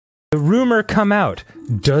The rumor come out.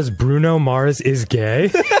 Does Bruno Mars is gay?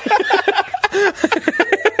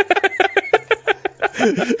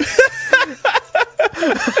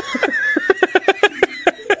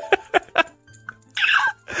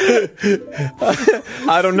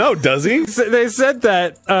 I don't know, does he? They said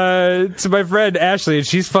that to my friend Ashley, and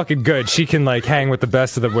she's fucking good. She can like hang with the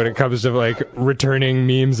best of them when it comes to like returning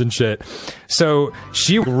memes and shit. So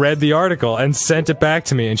she read the article and sent it back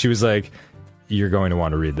to me, and she was like, "You're going to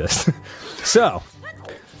want to read this." So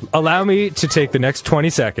allow me to take the next 20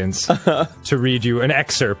 seconds to read you an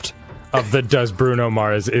excerpt of the "Does Bruno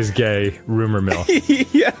Mars is gay" rumor mill.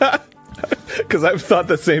 Yeah. Because I've thought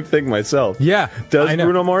the same thing myself. Yeah. Does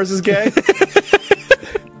Bruno Mars is gay?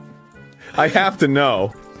 I have to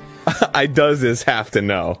know. I have to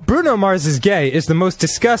know. Bruno Mars is gay is the most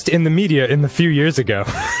discussed in the media in the few years ago.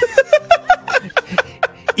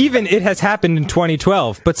 Even it has happened in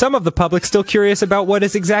 2012, but some of the public still curious about what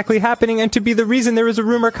is exactly happening and to be the reason there is a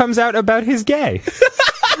rumor comes out about his gay.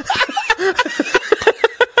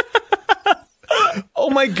 Oh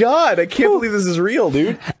my god, I can't believe this is real,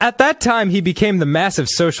 dude. At that time, he became the massive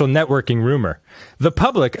social networking rumor. The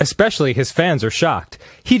public, especially his fans, are shocked.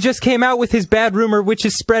 He just came out with his bad rumor, which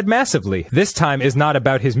is spread massively. This time is not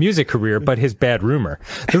about his music career, but his bad rumor.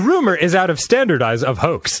 The rumor is out of standardize of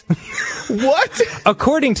hoax. What?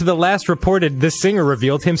 According to the last reported, this singer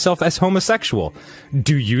revealed himself as homosexual.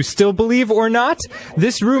 Do you still believe or not?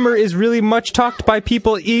 This rumor is really much talked by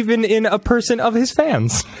people, even in a person of his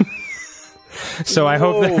fans. So I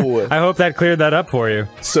hope that cleared that up for you.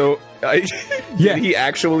 So, did he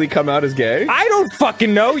actually come out as gay? I don't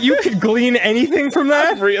fucking know. You could glean anything from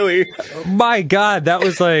that? Really? My god, that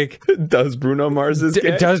was like... Does Bruno Mars is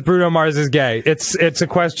gay? Does Bruno Mars is gay? It's a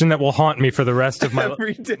question that will haunt me for the rest of my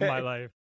Every day. my life.